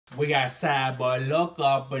We got Sad Boy Loco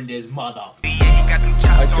up in this mother.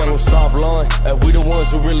 I tell them stop lying, and we the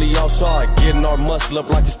ones who really outside, getting our muscle up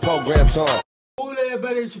like it's program time. Hola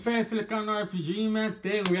everybody, it's your fan Chicano RPG, man.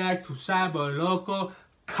 Today we react to SADBOY LOKO.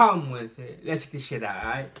 Come with it. Let's get this shit out,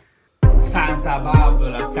 alright? Santa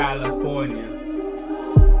Barbara, California.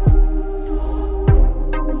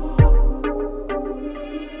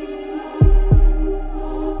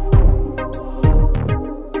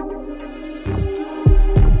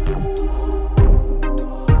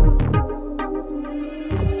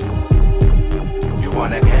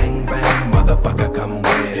 Want a gangbang, motherfucker, come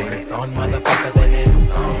with it. If it's on, motherfucker, then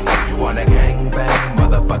it's on. You want a gangbang,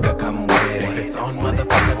 motherfucker, come with it. If it's on,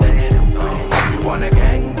 motherfucker, then it's on. You want a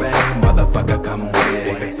gangbang, motherfucker, come with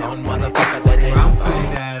it. If it's on, motherfucker, then it's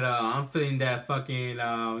on. I'm feeling that fucking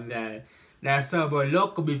that SADBOY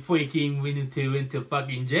LOKO before he came into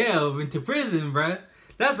fucking jail, into prison, bruh.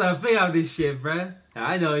 That's how I feel about this shit, bruh.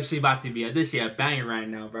 I know this shit about to be this shit a banger right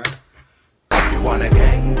now, bruh. You want a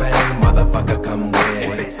gangbang, motherfucker, come with it.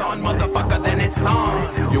 If it's on, motherfucker, then it's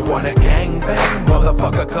on. You want a gangbang,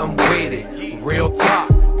 motherfucker, come with it. Real talk,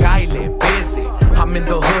 Kyle, busy. I'm in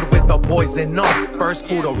the hood with the boys and all. First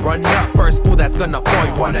fool to run up, first fool that's gonna fall.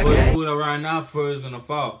 You want a gang? First fool to run up, first gonna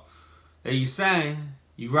fall. That you saying,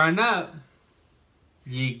 you run up,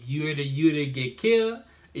 you either get killed,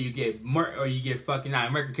 or you get murdered, or you get fucking, nah,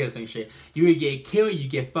 American kill some shit. You either get killed, or you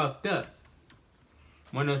get fucked up.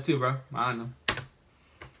 One of those two, bro. I don't know.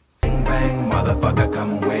 Gangbang, motherfucker,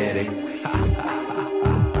 come with it.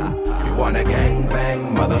 You want a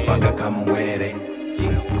gangbang, motherfucker, come with it.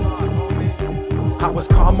 I was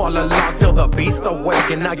calm all along till the beast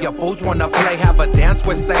awake, and now your fools wanna play, have a dance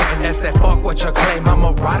with Satan. And say fuck what you claim,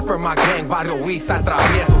 I'ma ride for my gang. Barrio East,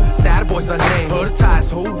 atravieso, sad boy's a name. Hood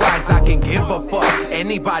ties, who rides, I can give a fuck.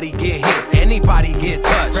 Anybody get hit, anybody get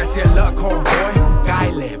touched. Press your luck, homeboy,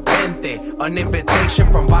 Kyle, vente. An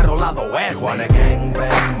invitation from Barrio Lado West. You want a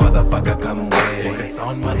gangbang, motherfucker, come with it. If it's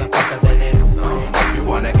on, motherfucker, then it's on. You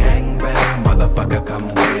want a gangbang, motherfucker, come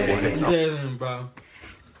with it. If it's on, bro.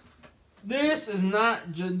 This is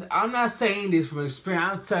not just, I'm not saying this from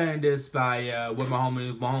experience. I'm telling this by what my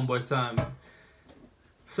homeboy's telling me.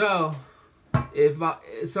 So,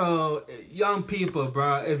 young people,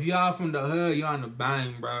 bro, if y'all from the hood, y'all on the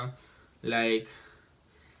bang, bro. Like,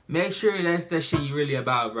 make sure that's the shit you really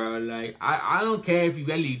about, bro. Like, I don't care if you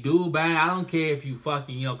really do bang. I don't care if you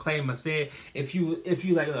fucking, claim a say. If you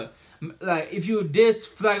like, look, like, if you this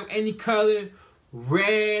flag any color,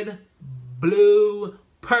 red, blue,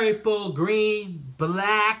 purple, green,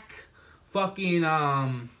 black, fucking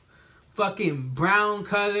brown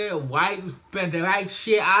color, white, the right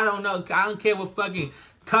shit. I don't know. I don't care what fucking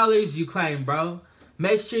colors you claim, bro.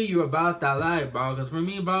 Make sure you're about that life, bro. Because for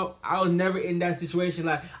me, bro, I was never in that situation.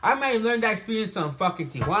 Like, I might have learned that experience on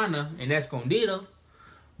fucking Tijuana and Escondido,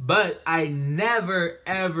 but I never,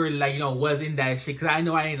 ever, like, was in that shit. Because I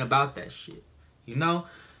know I ain't about that shit.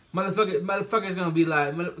 Motherfucker's gonna be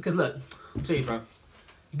like, because look, I'll tell you, bro.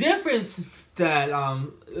 Difference that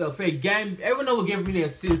for gang, everyone know what give me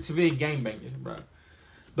is civilian gangbangers, bro.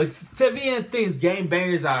 But civilian things,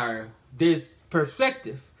 gangbangers are this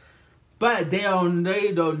perspective, but they don't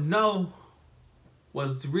know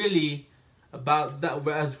what's really about that.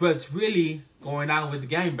 What's really going on with the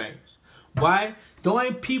gangbangers? Why? The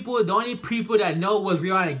only people that know what's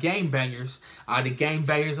real on the gangbangers are the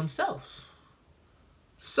gangbangers themselves.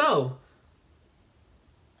 So.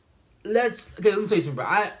 Let me tell you something, bro.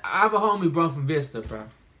 I have a homie, bro, from Vista, bro.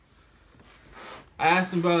 I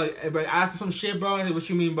asked him, bro. I asked him some shit, bro. What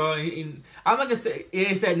you mean, bro? And I'm not gonna say.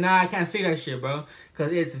 He said, "Nah, I can't say that shit, bro,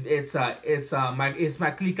 because it's my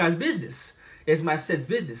clique's business. It's my set's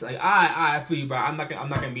business. Like, I feel you, bro. I'm not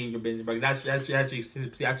gonna be in your business, bro. That's your set's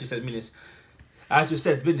business. That's your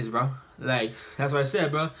set's business, bro. Like, that's what I said,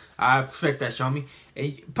 bro. I respect that, show me.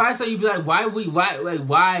 And probably so you'd be like,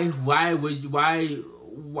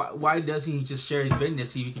 why doesn't he just share his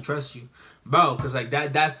business so he can trust you, bro? Because like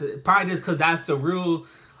that's the rule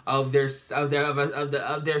of their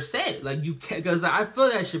set. Like, you can't, because I feel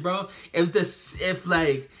that shit, bro. If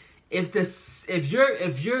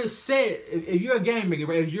you're a gang maker,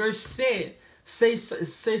 bro, if you're set say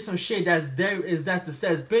some shit that's the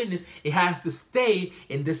set's business, it has to stay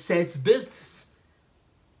in the set's business.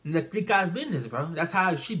 In the clique's business, bro. That's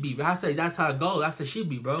how it should be. But I say that's how it goes. That's how it should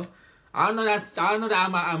be, bro. I don't know that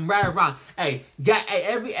I'm right or wrong. Hey,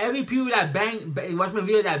 every people that bang, watch my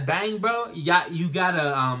video that bang, bro. You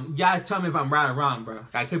gotta tell me if I'm right or wrong, bro.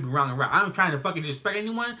 I could be wrong or right. I'm trying to fucking disrespect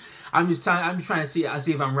anyone. I'm just trying to see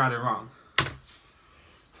if I'm right or wrong.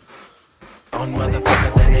 on,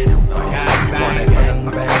 motherfucker, then it's on. You wanna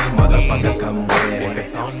gang bang, motherfucker, come with it. If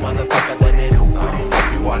it's on, motherfucker, then it's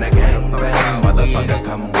on. You wanna gang bang, motherfucker,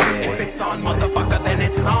 come with it. If it's on, motherfucker, then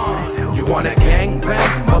it's on. You wanna gang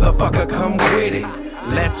bang, motherfucker, come with it.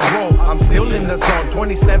 Let's roll, I'm still in the zone,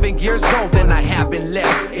 27 years old and I haven't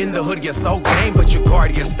left. In the hood you're so gang, but you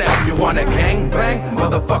guard your step. You wanna gang bang,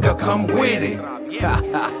 motherfucker, come with it.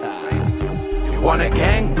 You wanna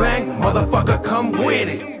gang bang, motherfucker, come with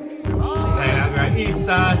it. East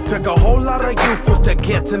side. Took a whole lot of youthfuls to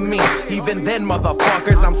get to me. Even then,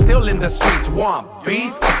 motherfuckers, I'm still in the streets. Want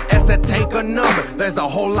beef? Take a number. There's a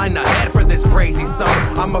whole line ahead for this crazy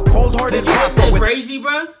summer. I'm a cold-hearted you hustler said with crazy,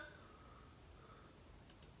 bro?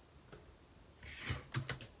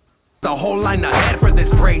 the whole line ahead for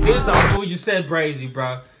this crazy This summer. is what you said, brazy,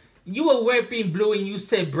 bro. You were whipping blue and you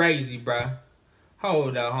said brazy, bro.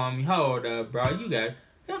 Hold up, homie. Hold up, bro. You got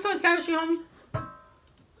the fuck out you, homie. What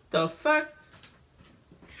the fuck?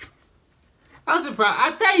 I'm surprised.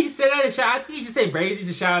 I thought you said that. I think you just said brazy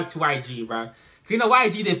to shout out to YG, bro. Cause you know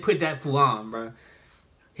YG didn't put that fool on, bro.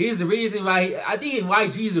 He's the reason why. I think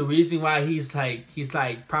YG is the reason why he's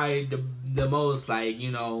like probably the most like,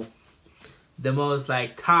 you know, the most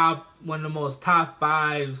like one of the most top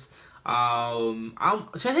fives. Should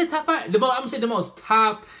I say top five? I'm gonna say the most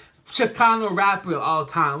top Chicano rapper of all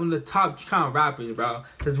time. One of the top Chicano rappers, bro.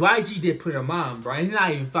 Cause YG did put him on, bro. And he's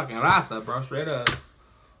not even fucking Rasta, bro. Straight up.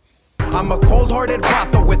 I'm a cold-hearted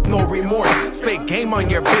vato with no remorse. Spit game on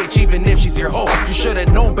your bitch, even if she's your hoe. You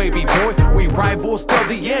should've known, baby boy. We rivals till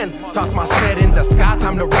the end. Toss my set in the sky,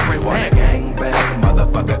 time to represent. You wanna gang bang,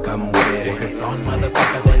 motherfucker, come with it. If it's on,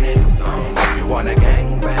 motherfucker, then it's on. You wanna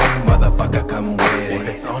gang bang, motherfucker, come with it. If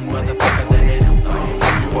it's on, motherfucker, then it's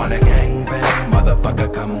on. You wanna gang bang,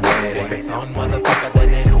 motherfucker, come with it. If it's on, motherfucker, then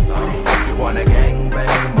it's on. You wanna gang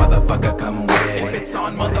bang, motherfucker, come with it. If it's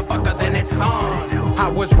on, motherfucker, then it's on. I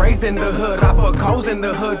was raised in the hood, I put coals in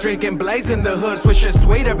the hood, drinking blaze in the hood, swishing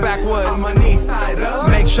sweeter backwoods. My knee side up,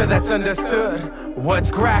 make sure that's understood. What's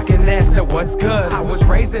crackin', that's what's good. I was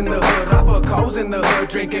raised in the hood, I put coals in the hood,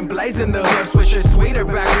 drinking blaze in the hood, swishing sweeter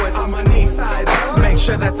backwoods. My knee side up, make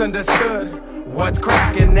sure that's understood. What's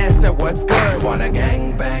crackin', that's what's good. You wanna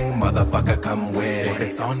gang bang, motherfucker, come with it. If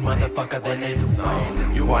it's on, motherfucker, then it's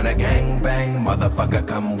on. You wanna gang bang, motherfucker,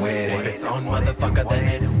 come with it. If it's on, motherfucker, then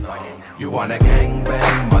it's on. You wanna gang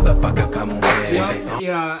bang, motherfucker, come with it.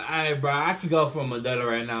 Yeah, bro, I could go for Modelo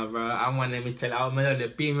right now, bro. I want to Michel,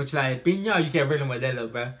 Modelo Pino, Pino, you can't really Modelo,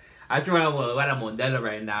 bro. I try to what I'm Modelo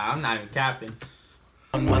right now. I'm not even capping.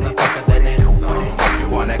 Motherfucker, then it's on. You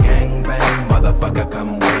wanna gang bang, motherfucker,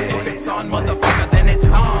 come with it. If it's on, motherfucker, then it's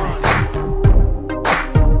on.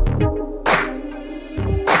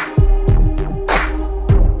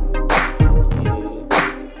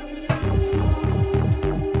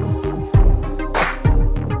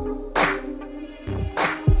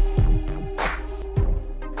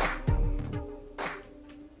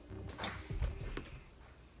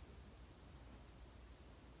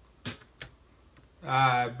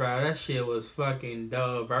 Alright, bro, that shit was fucking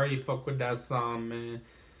dope. I already fuck with that song, man.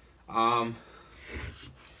 Alright,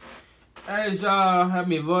 y'all, have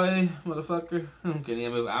me boy, motherfucker. I'm kidding.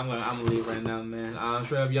 I'm gonna leave right now, man.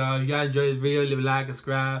 Straight up, y'all. If you guys enjoyed this video, leave a like,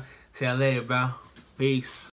 subscribe. See you later, bro. Peace.